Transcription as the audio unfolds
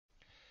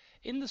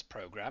In this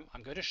program,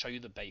 I'm going to show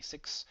you the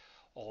basics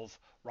of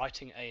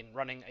writing and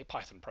running a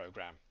Python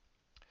program.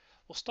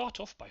 We'll start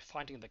off by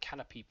finding the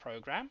Canopy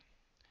program.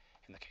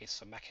 In the case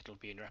for Mac, it'll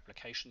be in your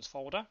Applications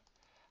folder,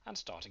 and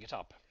starting it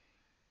up.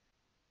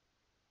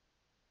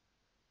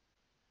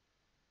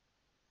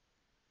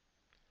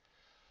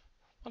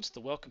 Once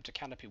the Welcome to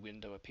Canopy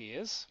window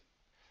appears,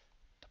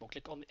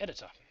 double-click on the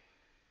editor.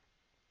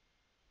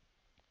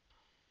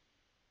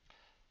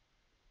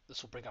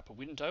 This will bring up a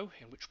window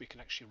in which we can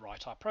actually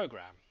write our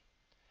program.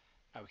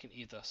 Now we can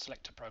either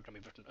select a program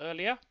we've written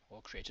earlier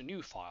or create a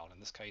new file. In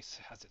this case,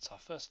 as it's our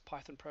first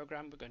Python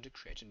program, we're going to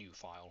create a new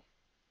file.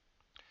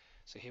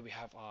 So here we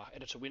have our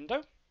editor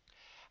window,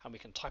 and we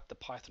can type the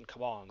Python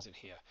commands in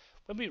here.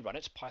 When we run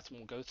it, Python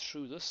will go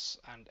through this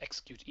and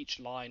execute each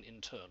line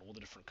in turn, all the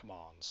different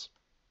commands.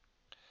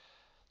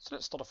 So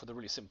let's start off with a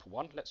really simple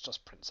one. Let's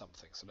just print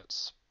something. So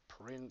let's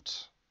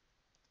print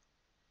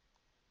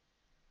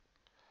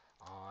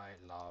I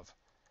love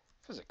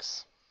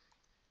physics.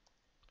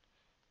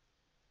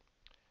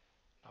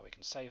 Now we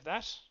can save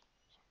that.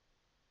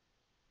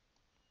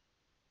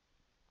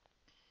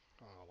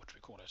 What do we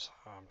call it?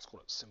 Let's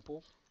call it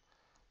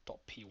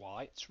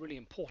simple.py. It's really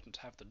important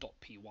to have the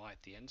 .py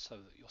at the end so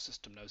that your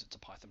system knows it's a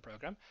Python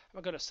program. And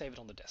we're going to save it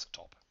on the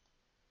desktop.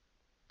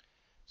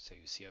 So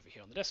you see over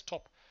here on the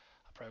desktop,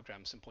 a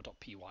program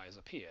simple.py has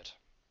appeared.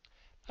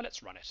 Now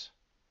let's run it.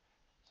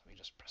 So we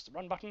just press the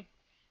run button,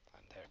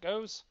 and there it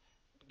goes.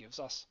 It gives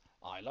us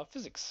I love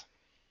physics.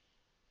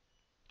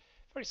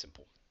 Very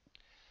simple.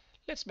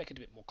 Let's make it a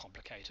bit more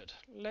complicated.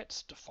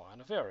 Let's define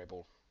a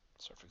variable.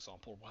 So for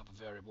example, we'll have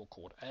a variable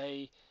called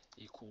a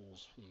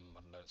equals, I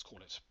don't know, let's call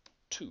it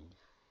 2.2.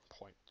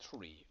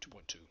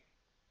 And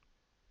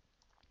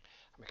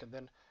we can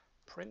then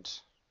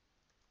print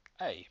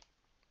a.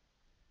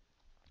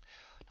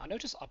 Now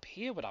notice up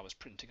here when I was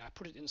printing, I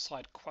put it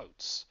inside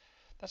quotes.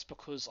 That's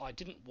because I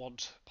didn't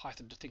want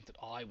Python to think that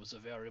I was a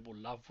variable,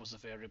 love was a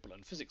variable,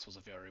 and physics was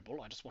a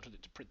variable. I just wanted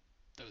it to print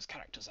those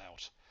characters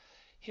out.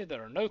 Here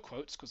there are no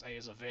quotes because a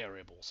is a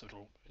variable, so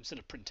it'll, instead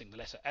of printing the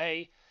letter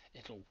a,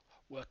 it'll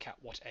work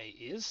out what a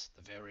is,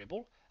 the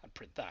variable, and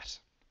print that.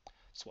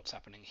 So what's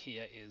happening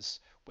here is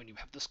when you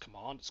have this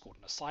command, it's called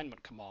an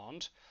assignment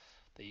command,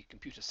 the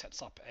computer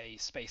sets up a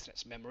space in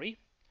its memory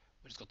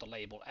which has got the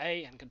label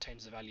a and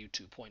contains the value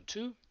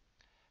 2.2,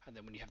 and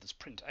then when you have this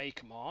print a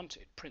command,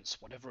 it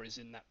prints whatever is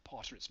in that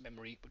part of its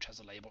memory which has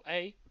a label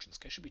a, which in this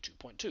case should be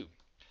 2.2.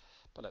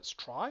 But let's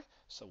try,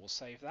 so we'll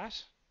save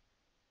that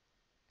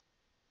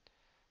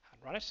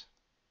and run it,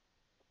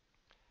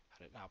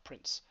 and it now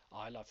prints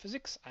I love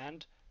physics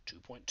and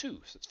 2.2,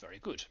 so it's very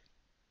good.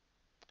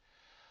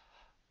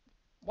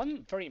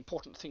 One very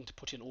important thing to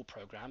put in all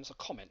programs are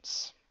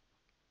comments.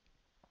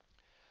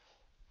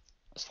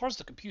 As far as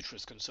the computer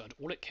is concerned,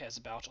 all it cares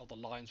about are the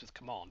lines with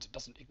commands. It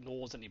doesn't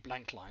ignore any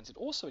blank lines. It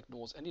also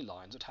ignores any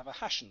lines that have a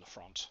hash in the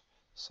front.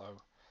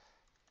 So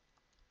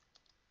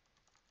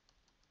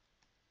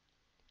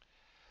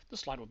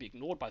this line will be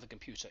ignored by the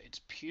computer.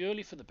 It's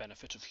purely for the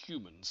benefit of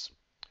humans.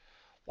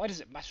 Why does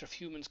it matter if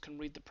humans can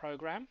read the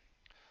program?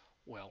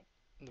 Well,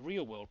 in the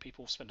real world,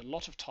 people spend a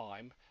lot of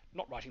time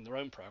not writing their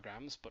own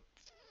programs, but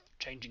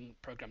changing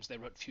programs they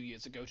wrote a few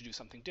years ago to do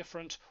something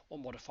different, or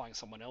modifying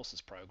someone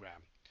else's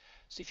program.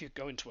 So if you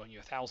go into a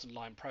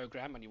 1,000-line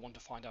program and you want to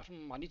find out,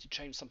 I need to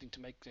change something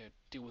to make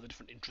deal with a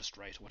different interest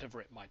rate or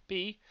whatever it might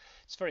be,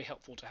 it's very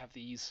helpful to have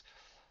these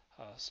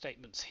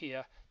statements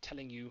here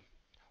telling you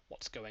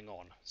what's going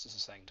on. So this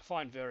is saying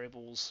define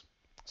variables,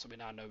 so we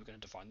now know we're going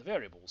to define the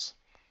variables.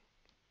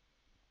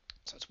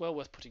 So it's well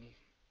worth putting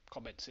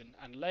comments in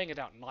and laying it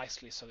out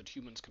nicely so that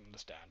humans can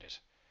understand it.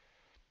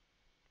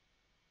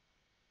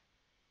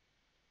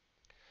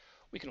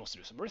 We can also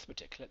do some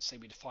arithmetic. Let's say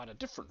we define a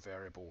different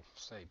variable,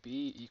 say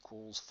b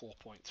equals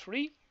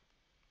 4.3.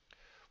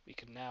 We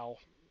can now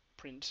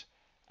print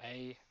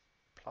a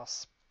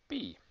plus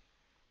b.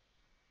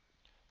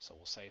 So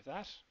we'll save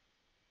that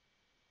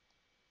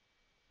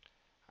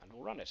and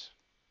we'll run it.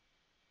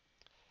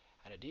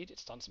 And indeed,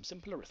 it's done some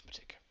simple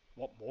arithmetic.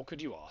 What more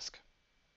could you ask?